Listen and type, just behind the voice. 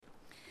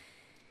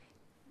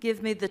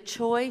Give me the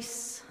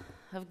choice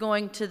of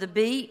going to the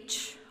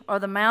beach or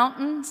the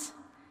mountains,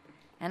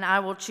 and I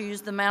will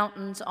choose the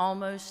mountains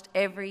almost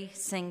every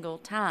single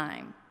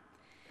time.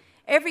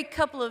 Every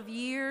couple of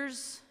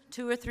years,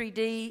 2 or 3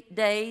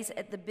 days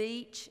at the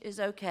beach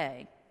is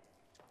okay,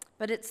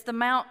 but it's the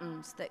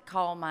mountains that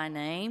call my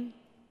name.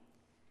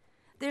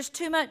 There's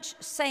too much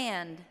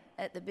sand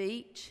at the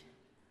beach,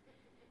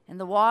 and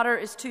the water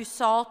is too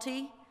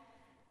salty,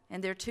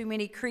 and there are too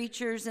many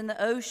creatures in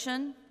the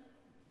ocean,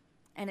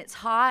 and it's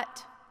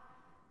hot,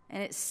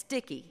 and it's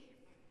sticky.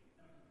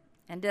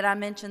 And did I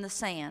mention the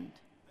sand?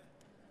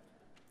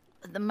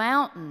 The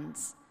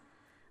mountains,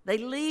 they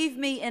leave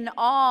me in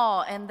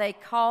awe, and they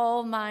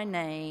call my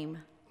name.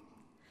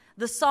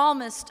 The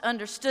psalmist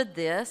understood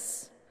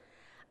this.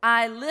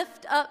 I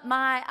lift up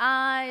my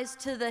eyes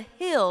to the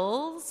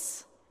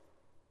hills,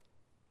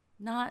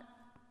 not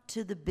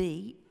to the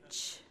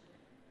beach.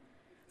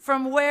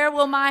 From where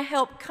will my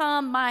help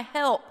come? My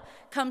help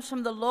comes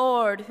from the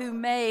Lord who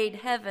made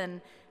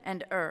heaven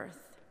and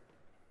earth.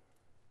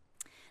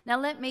 Now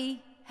let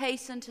me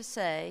hasten to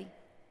say,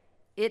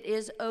 it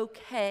is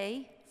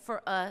okay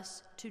for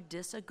us to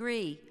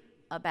disagree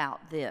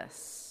about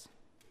this.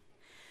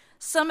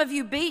 Some of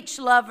you beach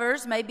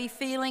lovers may be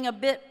feeling a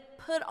bit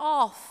put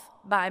off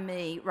by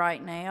me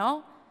right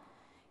now.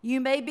 You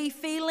may be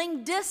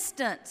feeling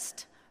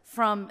distanced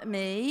from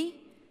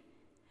me.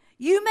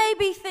 You may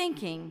be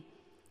thinking,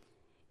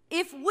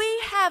 if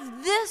we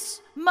have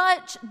this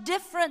much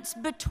difference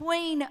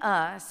between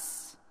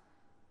us,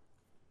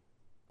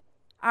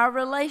 our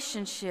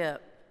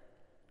relationship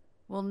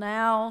will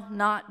now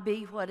not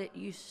be what it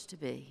used to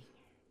be.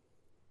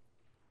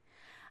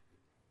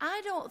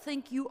 I don't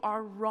think you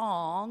are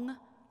wrong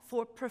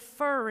for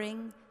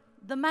preferring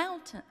the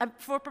mountain,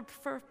 for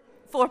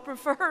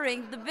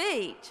preferring the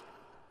beach.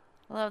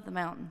 I love the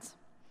mountains.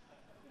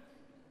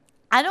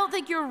 I don't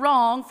think you're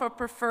wrong for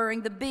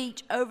preferring the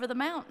beach over the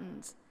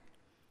mountains.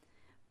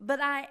 But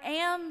I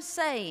am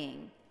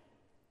saying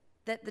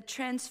that the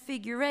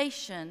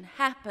transfiguration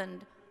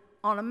happened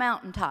on a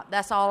mountaintop.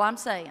 That's all I'm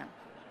saying.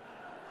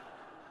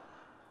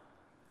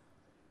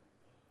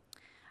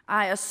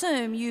 I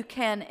assume you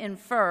can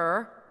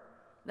infer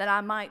that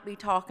I might be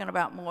talking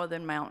about more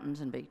than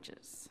mountains and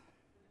beaches.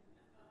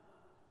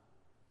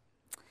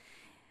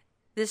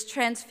 This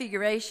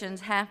transfiguration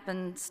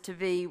happens to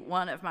be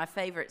one of my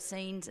favorite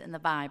scenes in the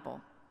Bible.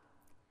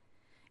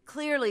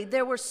 Clearly,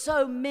 there were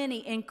so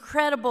many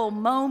incredible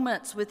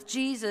moments with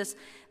Jesus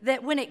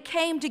that when it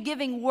came to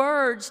giving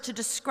words to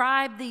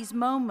describe these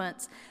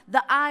moments,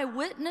 the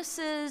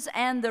eyewitnesses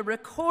and the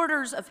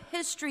recorders of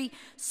history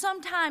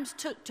sometimes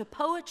took to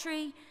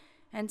poetry,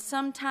 and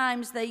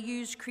sometimes they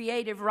used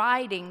creative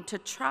writing to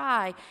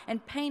try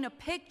and paint a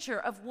picture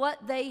of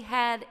what they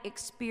had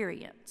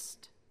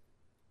experienced.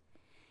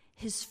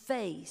 His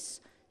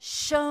face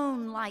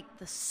shone like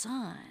the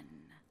sun,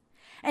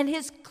 and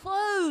his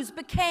clothes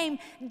became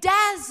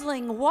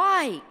dazzling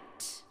white.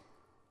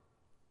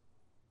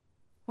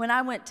 When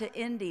I went to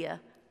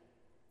India,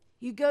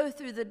 you go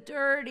through the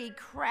dirty,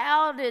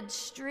 crowded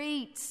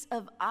streets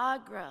of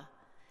Agra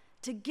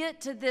to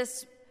get to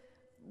this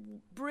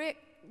brick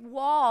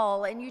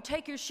wall, and you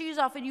take your shoes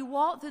off and you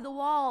walk through the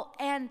wall,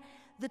 and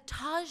the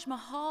Taj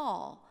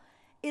Mahal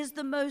is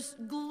the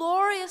most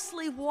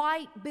gloriously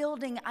white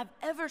building I've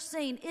ever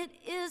seen. It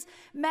is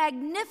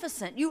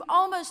magnificent. You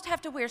almost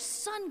have to wear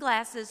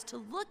sunglasses to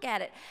look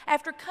at it.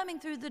 After coming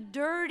through the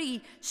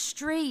dirty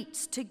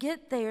streets to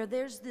get there,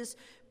 there's this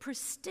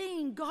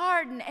pristine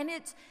garden, and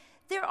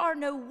there are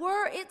no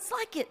words. It's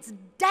like it's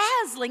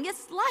dazzling.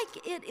 It's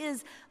like it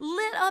is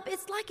lit up.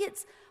 It's like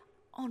it's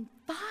on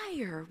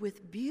fire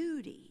with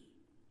beauty.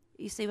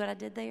 You see what I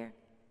did there?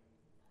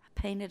 I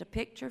painted a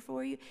picture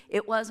for you.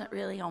 It wasn't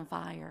really on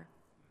fire.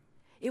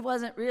 It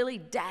wasn't really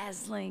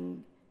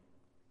dazzling.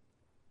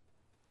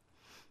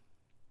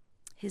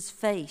 His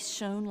face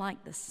shone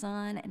like the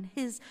sun, and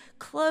his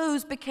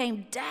clothes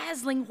became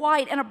dazzling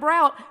white, and a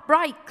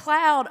bright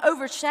cloud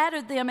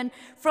overshadowed them. And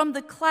from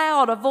the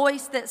cloud, a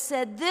voice that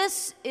said,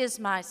 "This is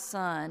my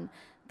son,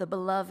 the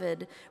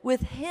beloved.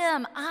 With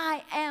him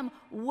I am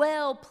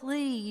well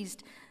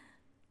pleased.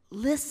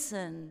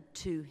 Listen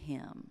to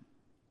him."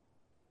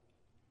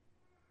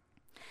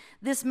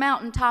 This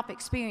mountaintop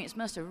experience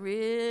must have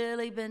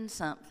really been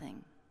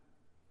something.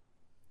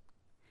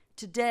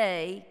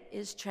 Today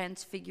is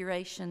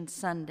Transfiguration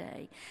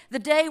Sunday, the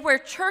day where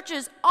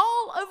churches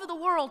all over the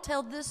world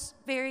tell this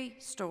very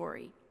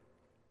story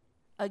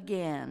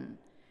again,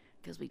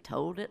 because we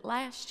told it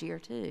last year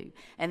too,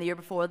 and the year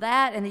before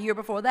that, and the year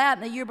before that,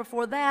 and the year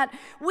before that.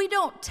 We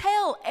don't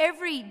tell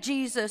every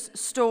Jesus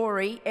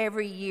story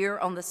every year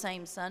on the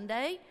same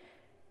Sunday,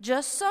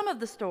 just some of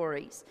the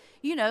stories.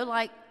 You know,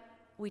 like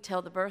we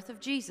tell the birth of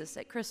Jesus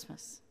at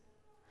Christmas.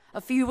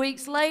 A few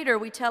weeks later,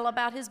 we tell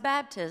about his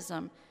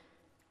baptism.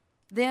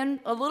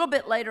 Then a little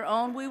bit later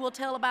on, we will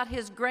tell about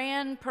his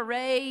grand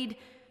parade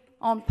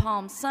on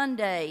Palm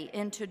Sunday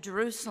into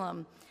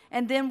Jerusalem.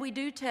 And then we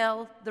do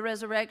tell the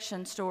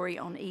resurrection story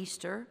on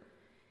Easter.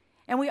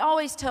 And we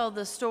always tell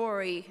the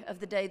story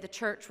of the day the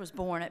church was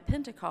born at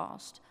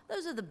Pentecost.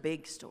 Those are the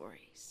big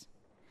stories.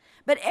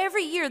 But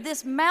every year,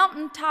 this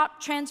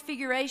mountaintop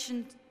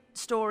transfiguration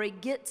story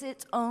gets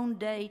its own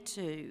day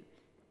too.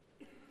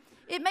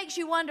 It makes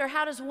you wonder,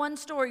 how does one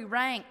story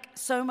rank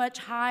so much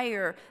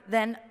higher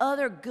than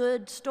other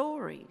good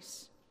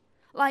stories?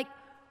 Like,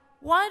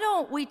 why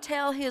don't we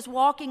tell his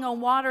walking on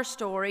water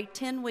story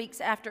 10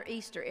 weeks after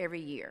Easter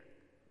every year?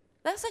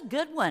 That's a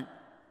good one.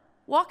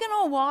 Walking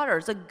on water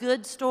is a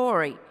good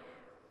story.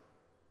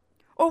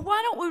 Or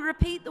why don't we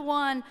repeat the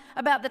one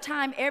about the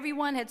time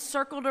everyone had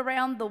circled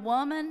around the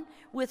woman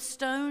with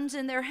stones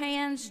in their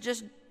hands,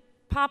 just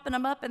popping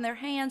them up in their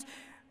hands,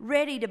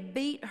 ready to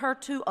beat her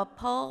to a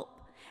pulp,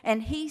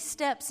 and he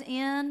steps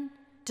in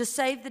to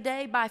save the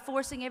day by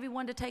forcing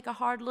everyone to take a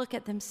hard look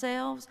at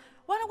themselves?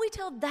 Why don't we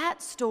tell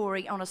that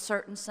story on a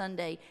certain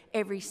Sunday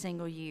every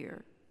single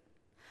year?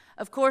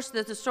 Of course,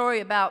 there's a story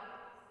about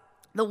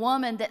the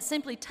woman that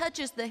simply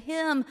touches the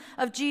hem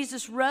of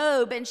Jesus'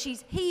 robe and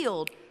she's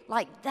healed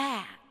like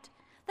that.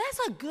 That's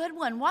a good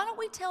one. Why don't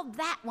we tell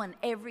that one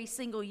every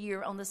single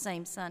year on the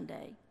same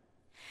Sunday?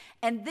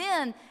 And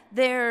then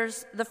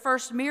there's the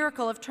first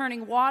miracle of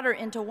turning water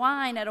into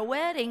wine at a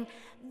wedding.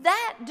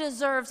 That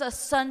deserves a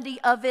Sunday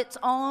of its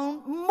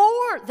own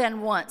more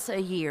than once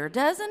a year,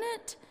 doesn't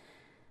it?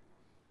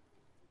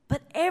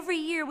 But every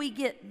year we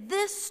get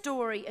this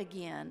story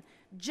again,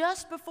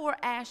 just before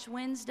Ash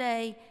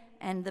Wednesday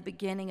and the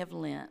beginning of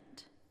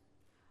Lent.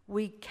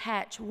 We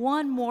catch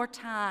one more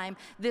time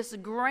this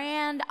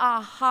grand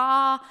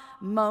aha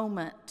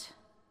moment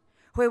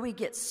where we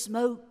get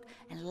smoke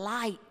and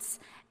lights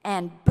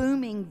and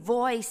booming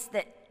voice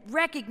that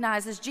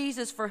recognizes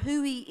Jesus for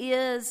who he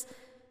is.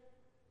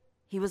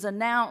 He was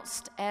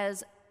announced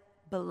as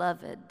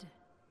beloved,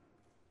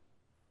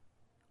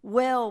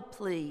 well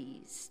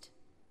pleased.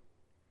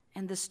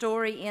 And the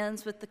story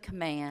ends with the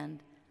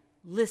command,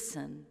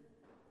 listen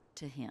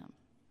to him.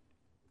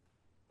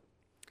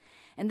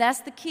 And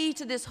that's the key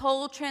to this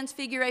whole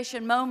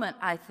transfiguration moment,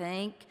 I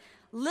think.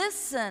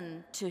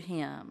 Listen to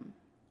him.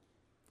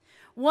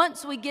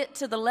 Once we get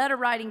to the letter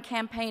writing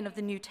campaign of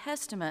the New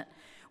Testament,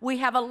 we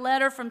have a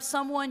letter from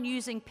someone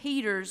using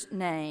Peter's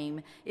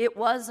name. It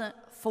wasn't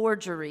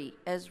forgery,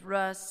 as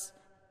Russ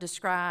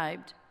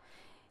described.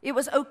 It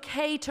was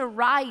okay to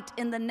write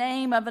in the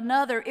name of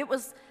another. It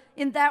was,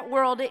 in that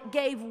world, it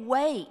gave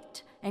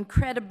weight and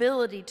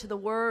credibility to the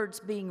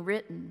words being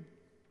written.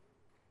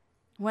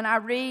 When I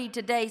read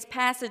today's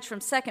passage from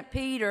 2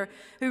 Peter,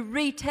 who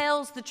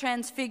retells the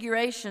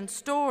Transfiguration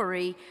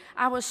story,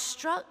 I was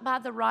struck by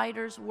the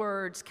writer's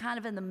words kind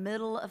of in the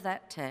middle of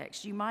that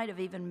text. You might have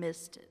even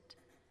missed it.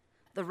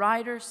 The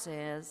writer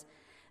says,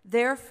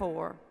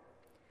 "Therefore,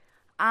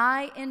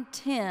 I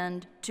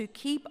intend to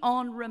keep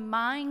on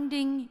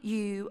reminding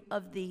you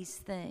of these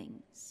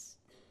things."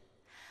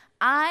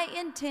 I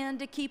intend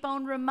to keep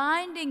on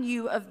reminding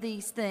you of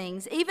these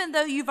things, even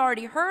though you've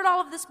already heard all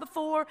of this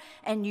before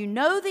and you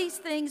know these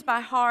things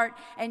by heart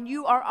and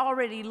you are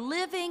already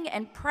living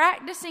and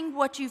practicing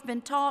what you've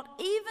been taught.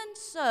 Even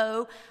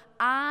so,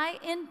 I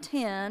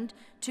intend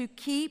to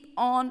keep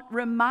on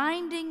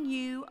reminding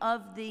you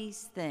of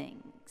these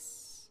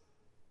things.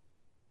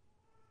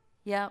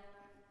 Yep.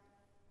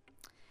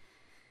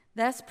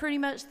 That's pretty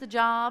much the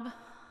job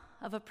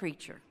of a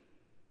preacher.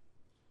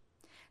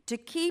 To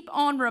keep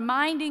on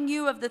reminding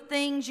you of the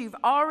things you've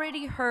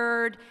already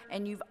heard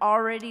and you've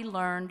already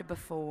learned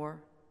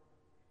before.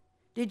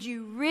 Did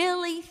you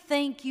really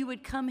think you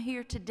would come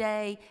here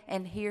today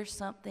and hear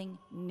something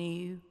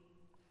new?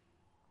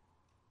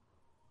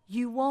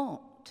 You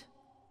won't.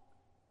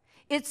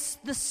 It's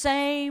the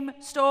same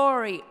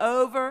story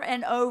over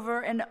and over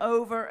and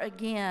over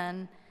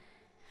again.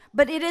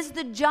 But it is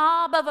the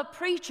job of a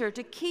preacher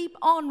to keep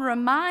on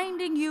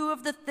reminding you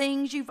of the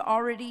things you've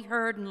already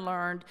heard and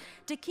learned,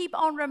 to keep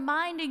on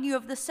reminding you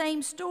of the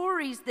same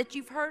stories that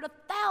you've heard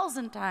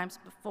 1,000 times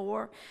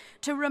before,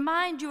 to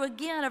remind you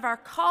again of our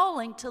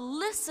calling to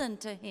listen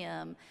to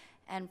him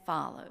and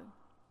follow.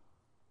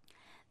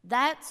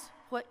 That's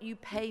what you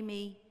pay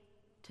me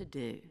to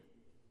do,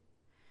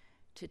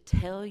 to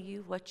tell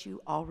you what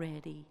you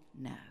already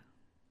know.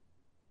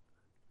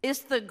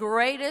 It's the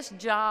greatest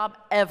job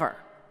ever.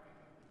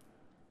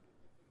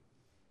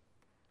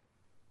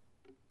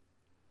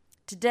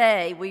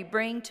 Today, we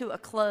bring to a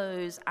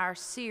close our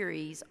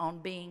series on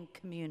being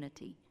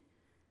community.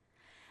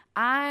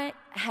 I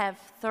have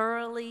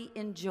thoroughly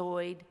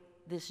enjoyed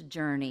this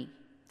journey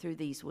through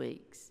these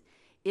weeks.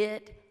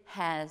 It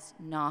has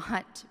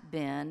not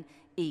been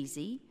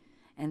easy,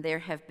 and there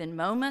have been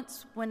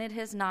moments when it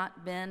has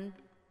not been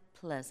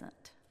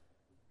pleasant.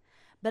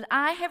 But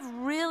I have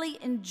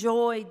really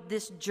enjoyed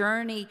this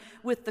journey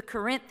with the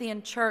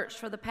Corinthian church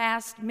for the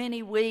past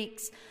many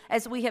weeks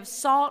as we have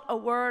sought a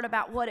word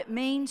about what it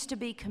means to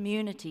be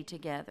community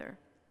together.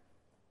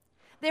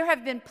 There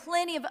have been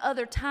plenty of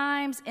other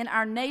times in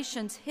our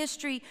nation's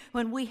history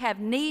when we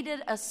have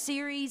needed a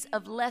series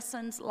of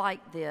lessons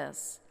like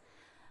this.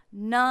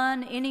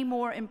 None any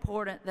more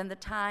important than the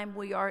time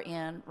we are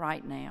in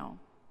right now.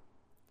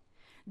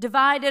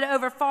 divided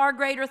over far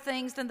greater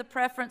things than the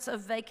preference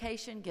of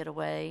vacation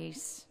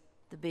getaways,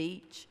 the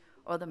beach,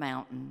 or the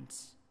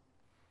mountains.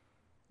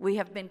 We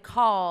have been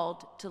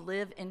called to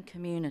live in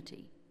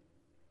community.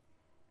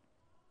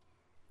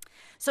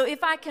 So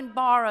if I can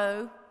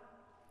borrow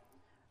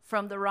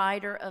from the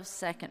writer of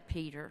 2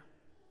 Peter,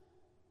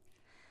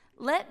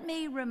 let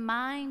me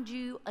remind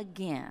you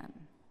again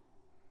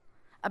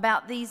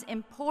about these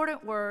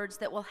important words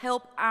that will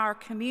help our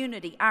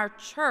community, our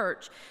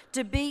church,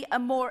 to be a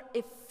more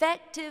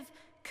effective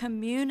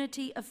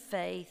community of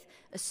faith,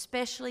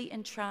 especially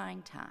in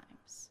trying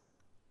times.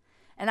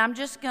 And I'm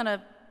just going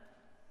to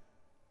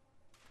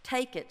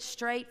take it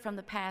straight from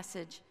the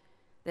passage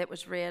that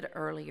was read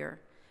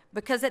earlier,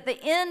 because at the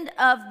end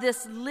of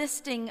this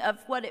listing of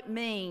what it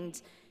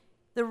means,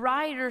 the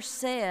writer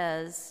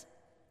says,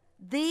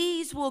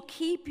 these will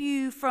keep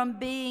you from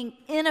being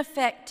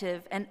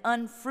ineffective and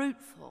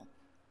unfruitful.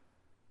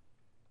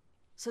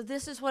 So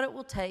this is what it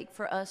will take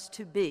for us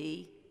to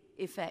be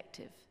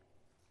effective.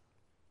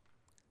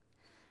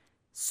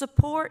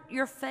 Support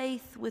your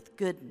faith with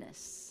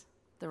goodness,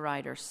 the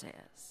writer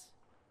says.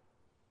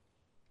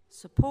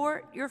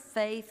 Support your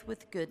faith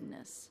with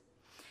goodness.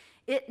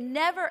 It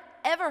never,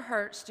 ever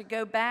hurts to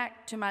go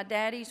back to my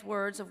daddy's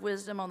words of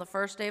wisdom on the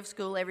first day of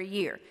school every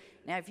year.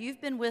 Now, if you've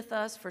been with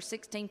us for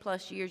 16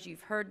 plus years,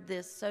 you've heard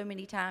this so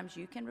many times,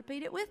 you can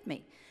repeat it with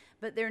me.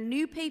 But there are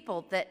new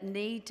people that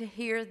need to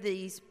hear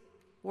these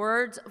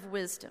words of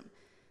wisdom.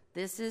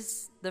 This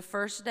is the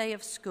first day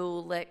of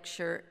school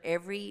lecture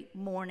every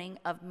morning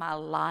of my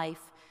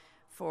life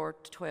for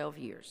 12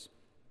 years.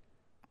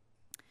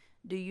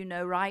 Do you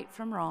know right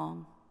from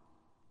wrong?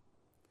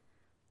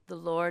 The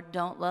Lord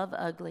don't love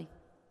ugly.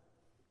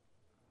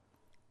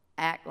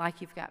 Act like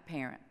you've got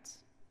parents.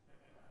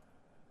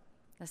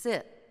 That's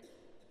it.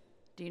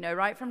 Do you know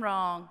right from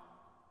wrong?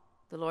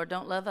 The Lord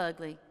don't love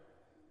ugly.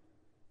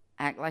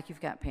 Act like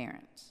you've got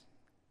parents.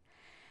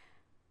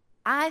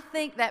 I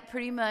think that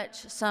pretty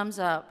much sums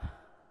up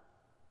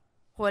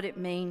what it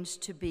means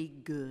to be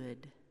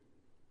good.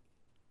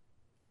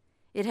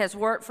 It has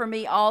worked for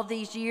me all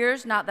these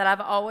years, not that I've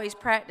always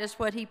practiced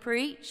what he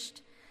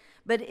preached,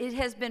 but it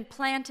has been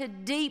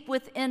planted deep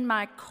within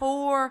my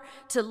core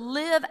to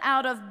live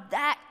out of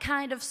that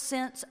kind of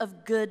sense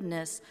of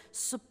goodness.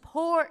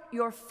 Support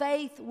your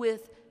faith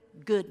with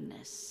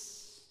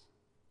goodness.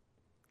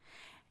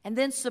 And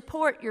then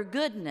support your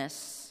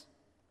goodness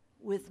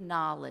with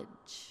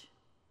knowledge.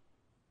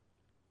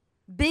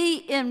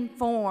 Be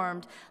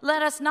informed.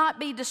 Let us not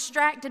be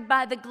distracted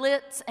by the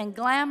glitz and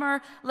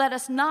glamour. Let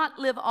us not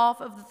live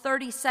off of the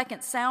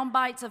 30-second sound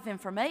bites of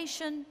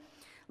information.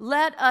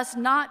 Let us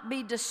not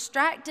be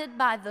distracted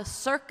by the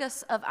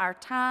circus of our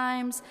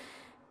times.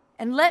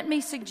 And let me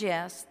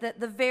suggest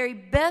that the very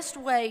best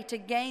way to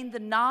gain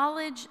the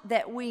knowledge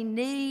that we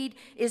need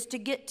is to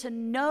get to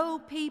know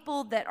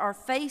people that are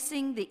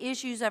facing the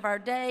issues of our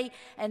day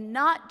and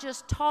not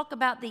just talk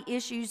about the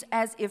issues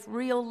as if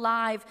real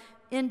live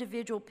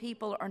individual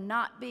people are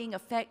not being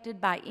affected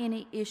by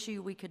any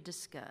issue we could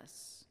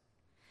discuss.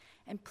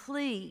 And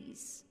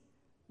please,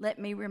 let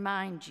me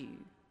remind you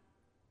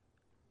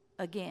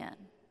again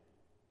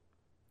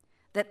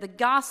that the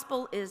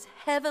gospel is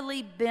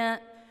heavily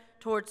bent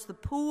towards the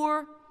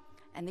poor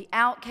and the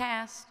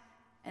outcast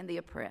and the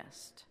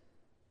oppressed.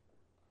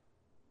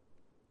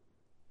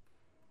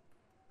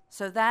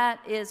 So that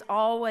is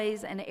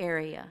always an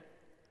area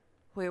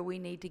where we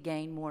need to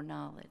gain more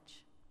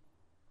knowledge.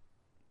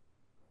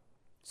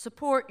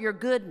 Support your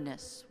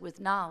goodness with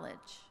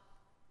knowledge,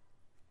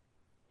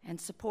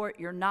 and support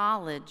your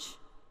knowledge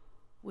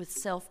with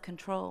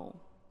self-control.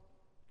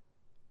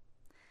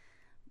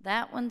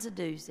 That one's a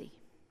doozy.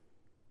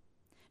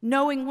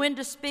 Knowing when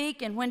to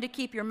speak and when to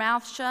keep your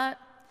mouth shut,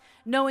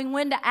 knowing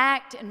when to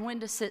act and when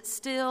to sit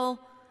still,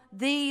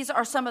 these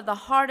are some of the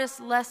hardest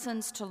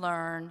lessons to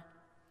learn.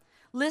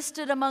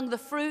 Listed among the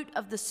fruit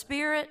of the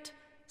Spirit,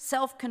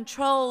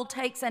 self-control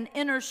takes an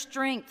inner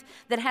strength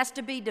that has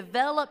to be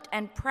developed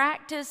and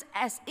practiced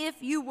as if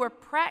you were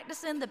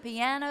practicing the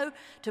piano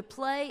to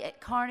play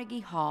at Carnegie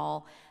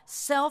Hall.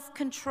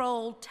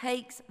 Self-control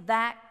takes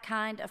that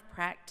kind of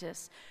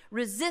practice.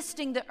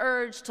 Resisting the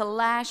urge to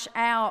lash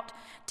out,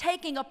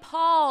 taking a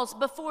pause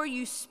before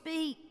you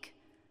speak.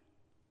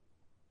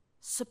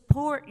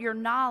 Support your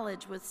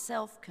knowledge with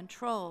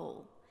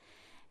self-control.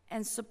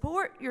 And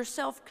support your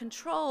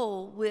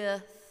self-control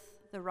with,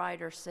 the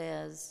writer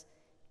says,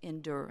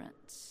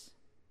 endurance.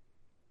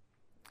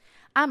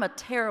 I'm a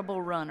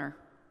terrible runner.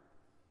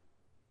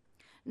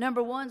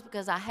 Number one is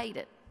because I hate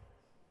it,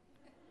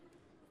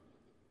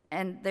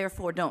 and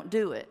therefore don't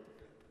do it.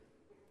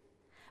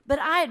 But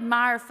I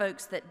admire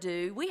folks that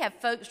do. We have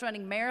folks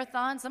running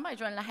marathons. Somebody's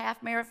running a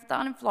half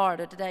marathon in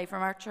Florida today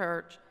from our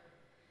church.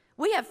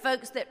 We have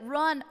folks that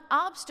run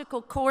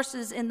obstacle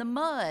courses in the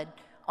mud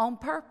on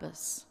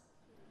purpose.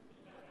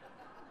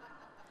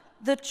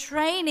 The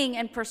training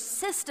and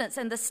persistence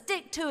and the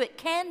stick-to-it,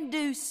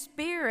 can-do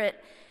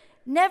spirit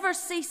never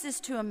ceases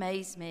to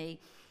amaze me.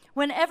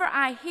 Whenever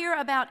I hear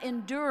about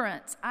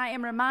endurance, I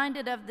am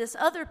reminded of this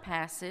other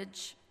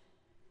passage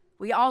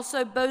We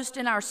also boast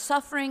in our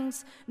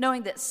sufferings,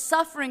 knowing that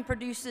suffering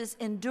produces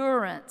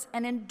endurance,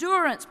 and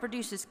endurance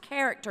produces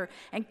character,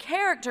 and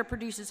character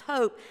produces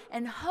hope,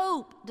 and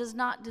hope does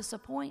not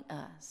disappoint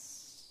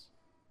us.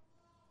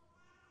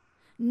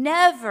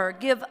 Never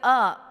give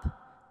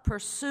up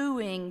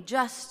pursuing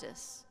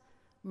justice,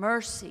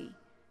 mercy,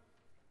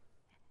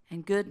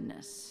 and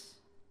goodness.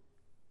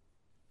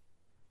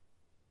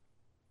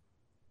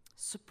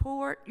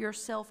 Support your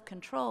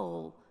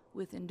self-control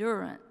with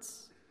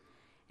endurance,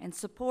 and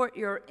support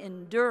your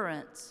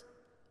endurance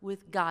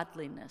with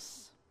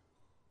godliness.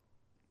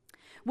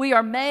 We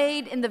are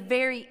made in the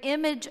very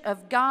image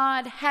of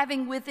God,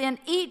 having within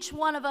each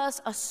one of us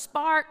a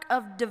spark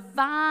of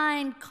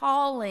divine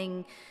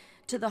calling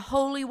to the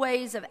holy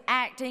ways of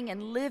acting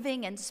and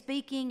living and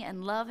speaking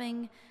and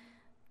loving.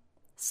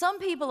 Some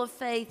people of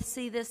faith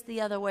see this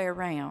the other way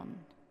around.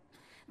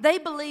 They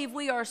believe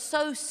we are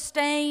so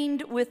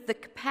stained with the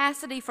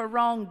capacity for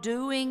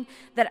wrongdoing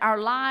that our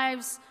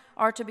lives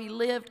are to be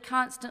lived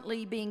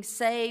constantly being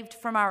saved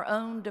from our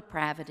own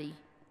depravity.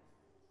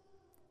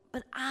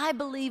 But I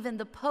believe in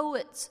the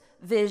poet's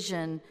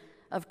vision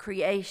of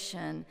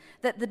creation,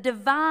 that the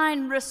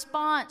divine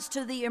response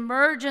to the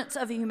emergence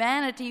of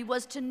humanity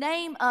was to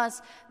name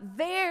us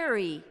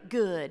very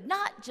good.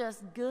 Not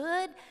just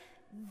good,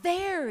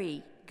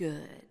 very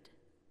good.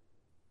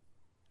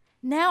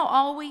 Now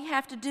all we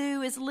have to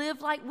do is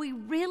live like we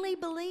really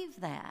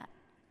believe that,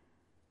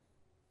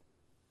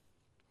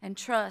 and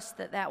trust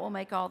that that will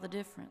make all the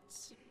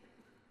difference.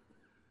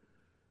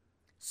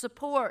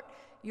 Support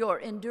your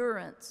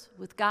endurance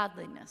with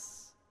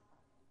godliness,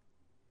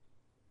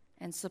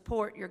 and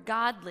support your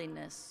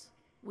godliness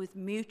with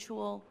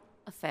mutual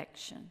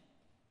affection.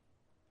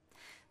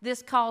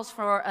 This calls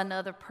for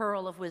another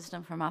pearl of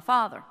wisdom from my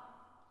father.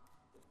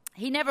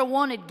 He never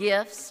wanted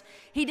gifts.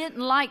 He didn't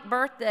like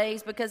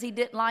birthdays because he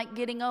didn't like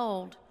getting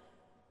old.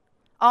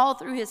 All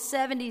through his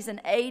 70s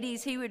and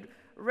 80s, he would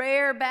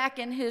rear back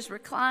in his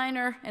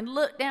recliner and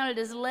look down at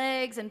his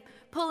legs, and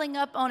pulling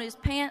up on his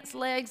pants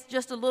legs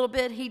just a little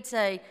bit, he'd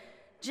say,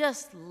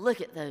 "Just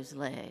look at those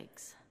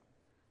legs.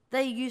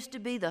 They used to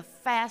be the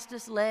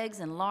fastest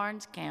legs in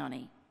Lawrence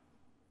County."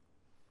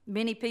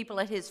 Many people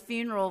at his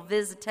funeral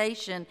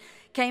visitation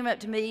came up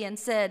to me and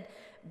said,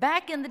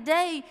 "Back in the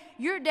day,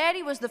 your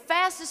daddy was the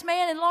fastest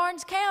man in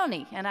Lawrence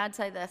County." And I'd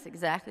say, that's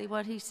exactly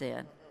what he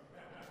said.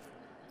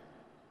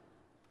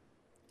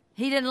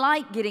 He didn't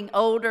like getting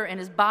older and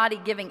his body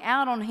giving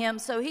out on him,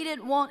 so he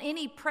didn't want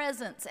any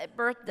presents at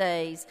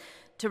birthdays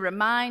to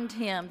remind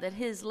him that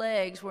his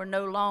legs were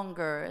no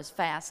longer as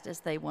fast as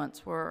they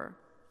once were.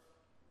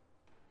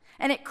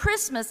 And at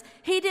Christmas,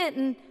 he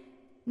didn't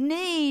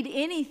need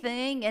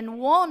anything and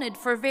wanted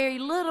for very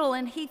little,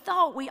 and he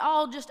thought we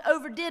all just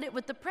overdid it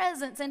with the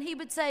presents, and he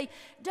would say,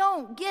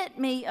 "Don't get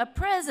me a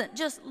present,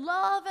 just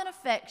love and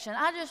affection.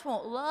 I just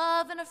want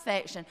love and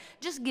affection.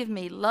 Just give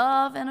me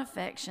love and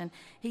affection."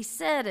 He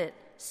said it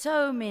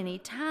so many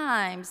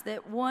times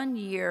that one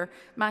year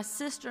my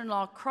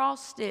sister-in-law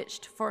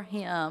cross-stitched for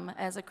him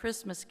as a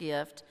Christmas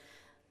gift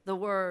the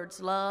words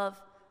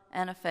love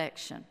and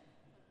affection.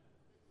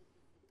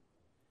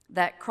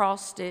 That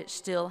cross-stitch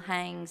still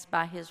hangs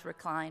by his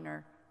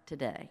recliner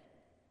today.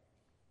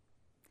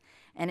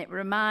 And it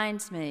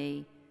reminds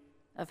me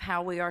of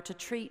how we are to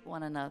treat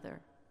one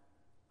another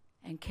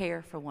and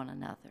care for one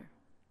another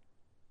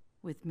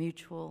with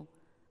mutual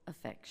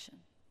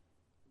affection.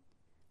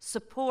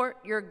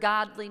 Support your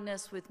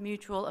godliness with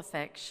mutual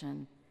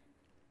affection.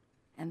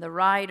 And the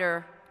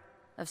writer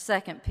of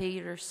 2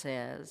 Peter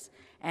says,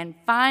 and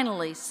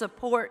finally,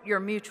 support your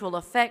mutual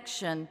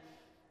affection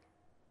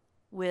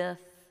with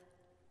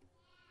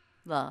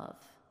love.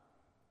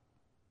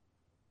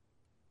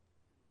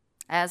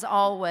 As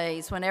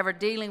always, whenever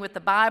dealing with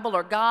the Bible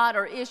or God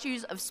or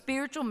issues of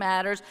spiritual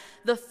matters,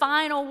 the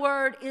final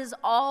word is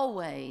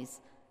always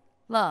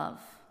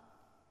love.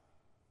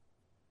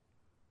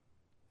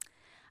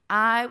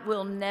 I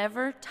will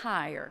never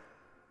tire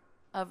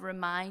of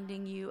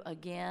reminding you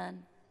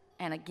again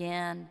and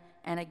again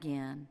and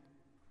again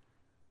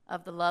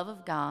of the love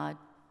of God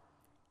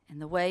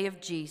and the way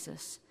of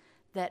Jesus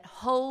that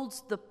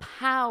holds the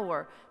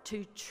power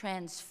to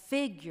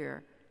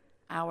transfigure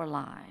our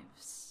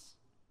lives.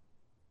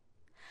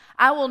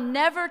 I will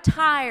never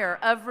tire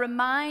of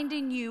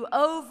reminding you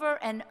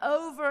over and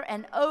over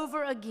and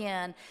over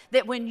again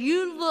that when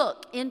you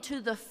look into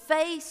the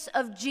face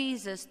of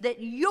Jesus, that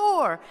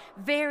your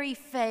very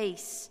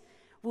face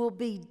will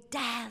be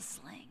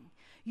dazzling.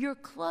 Your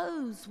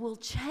clothes will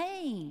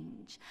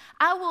change.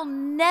 I will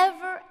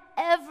never,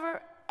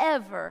 ever,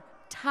 ever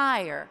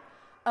tire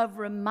of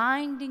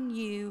reminding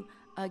you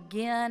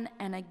again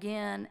and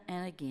again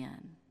and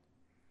again,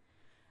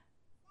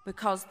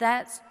 because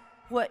that's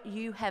what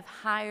you have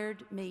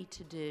hired me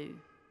to do,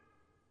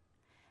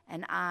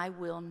 and I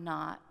will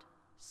not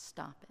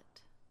stop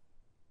it.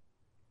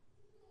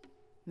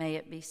 May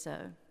it be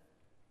so.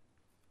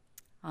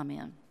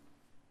 Amen.